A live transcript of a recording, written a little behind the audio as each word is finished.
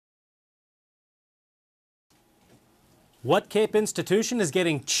What Cape institution is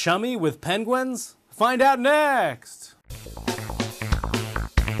getting chummy with penguins? Find out next!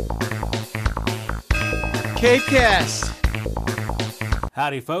 CapeCast!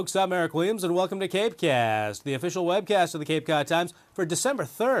 Howdy folks, I'm Eric Williams and welcome to CapeCast, the official webcast of the Cape Cod Times for December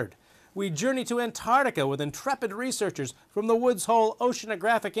 3rd. We journey to Antarctica with intrepid researchers from the WHOI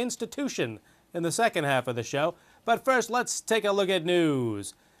Oceanographic Institution in the second half of the show. But first, let's take a look at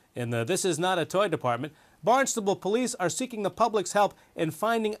news. In the This Is Not a Toy department, Barnstable police are seeking the public's help in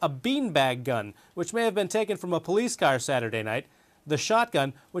finding a beanbag gun, which may have been taken from a police car Saturday night. The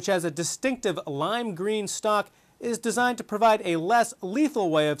shotgun, which has a distinctive lime green stock, is designed to provide a less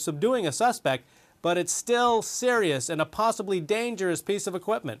lethal way of subduing a suspect, but it's still serious and a possibly dangerous piece of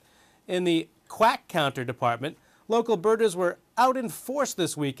equipment. In the quack counter department, local birders were out in force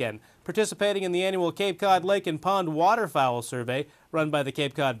this weekend, participating in the annual Cape Cod Lake and Pond Waterfowl Survey run by the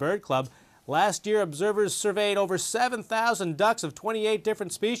Cape Cod Bird Club. Last year, observers surveyed over 7,000 ducks of 28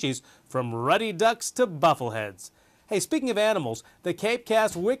 different species, from ruddy ducks to buffleheads. Hey, speaking of animals, the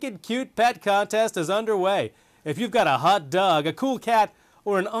CapeCast Wicked Cute Pet Contest is underway. If you've got a hot dog, a cool cat,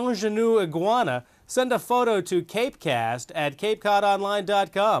 or an ingenue iguana, send a photo to CapeCast at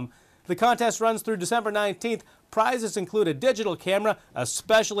CapeCodOnline.com. The contest runs through December 19th. Prizes include a digital camera, a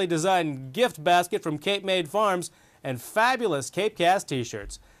specially designed gift basket from Cape Made Farms, and fabulous CapeCast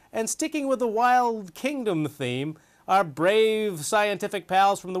t-shirts. And sticking with the Wild Kingdom theme, our brave scientific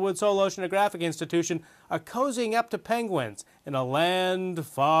pals from the WHOI Oceanographic Institution are cozying up to penguins in a land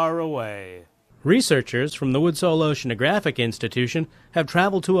far away. Researchers from the WHOI Oceanographic Institution have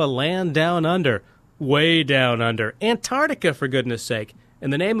traveled to a land down under, way down under, Antarctica for goodness sake, in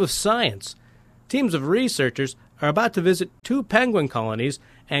the name of science. Teams of researchers are about to visit 2 penguin colonies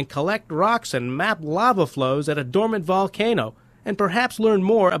and collect rocks and map lava flows at a dormant volcano, and perhaps learn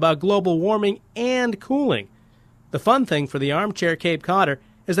more about global warming and cooling. The fun thing for the armchair Cape Codder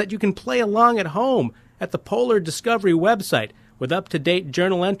is that you can play along at home at the Polar Discovery website with up-to-date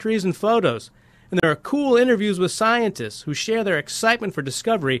journal entries and photos. And there are cool interviews with scientists who share their excitement for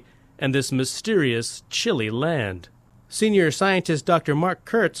discovery and this mysterious, chilly land. Senior scientist Dr. Mark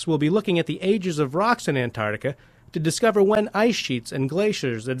Kurtz will be looking at the ages of rocks in Antarctica to discover when ice sheets and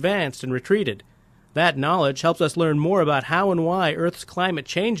glaciers advanced and retreated. That knowledge helps us learn more about how and why Earth's climate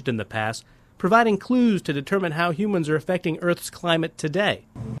changed in the past, providing clues to determine how humans are affecting Earth's climate today.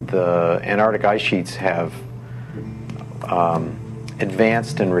 The Antarctic ice sheets have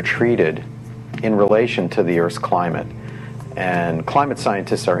advanced and retreated in relation to the Earth's climate. And climate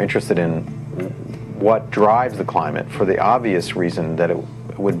scientists are interested in what drives the climate for the obvious reason that it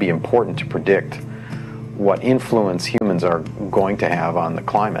would be important to predict what influence humans are going to have on the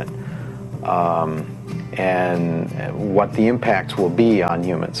climate. And what the impacts will be on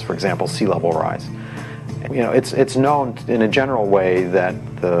humans, for example, sea level rise. You know, it's known in a general way that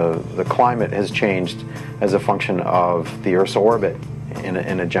the climate has changed as a function of the Earth's orbit in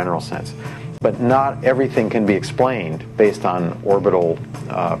a general sense. But not everything can be explained based on orbital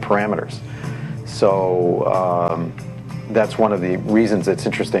parameters. So that's one of the reasons it's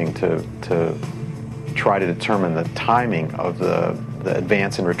interesting to try to determine the timing of the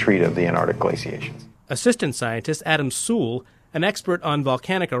advance and retreat of the Antarctic glaciations. Assistant scientist Adam Sewell, an expert on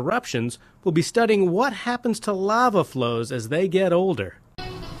volcanic eruptions, will be studying what happens to lava flows as they get older.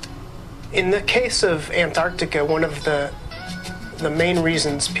 In the case of Antarctica, one of the main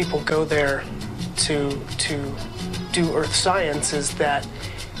reasons people go there to do earth science is that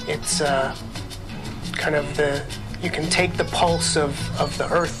it's kind of you can take the pulse of the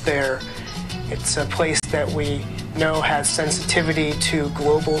earth there. It's a place that we know has sensitivity to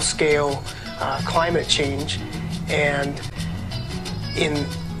global scale climate change, and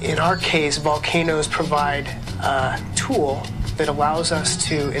in our case, volcanoes provide a tool that allows us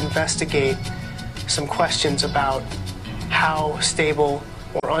to investigate some questions about how stable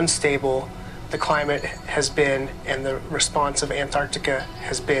or unstable the climate has been and the response of Antarctica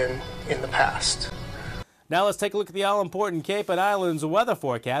has been in the past. Now let's take a look at the all-important Cape and Islands weather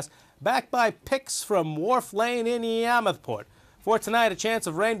forecast, backed by pics from Wharf Lane in Yarmouthport. For tonight, a chance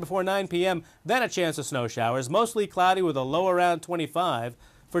of rain before 9 p.m., then a chance of snow showers, mostly cloudy with a low around 25.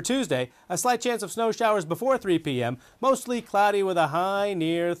 For Tuesday, a slight chance of snow showers before 3 p.m., mostly cloudy with a high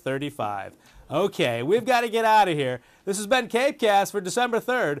near 35. Okay, we've got to get out of here. This has been CapeCast for December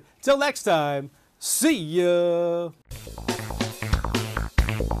 3rd. Till next time, see ya!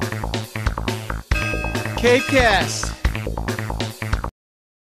 CapeCast!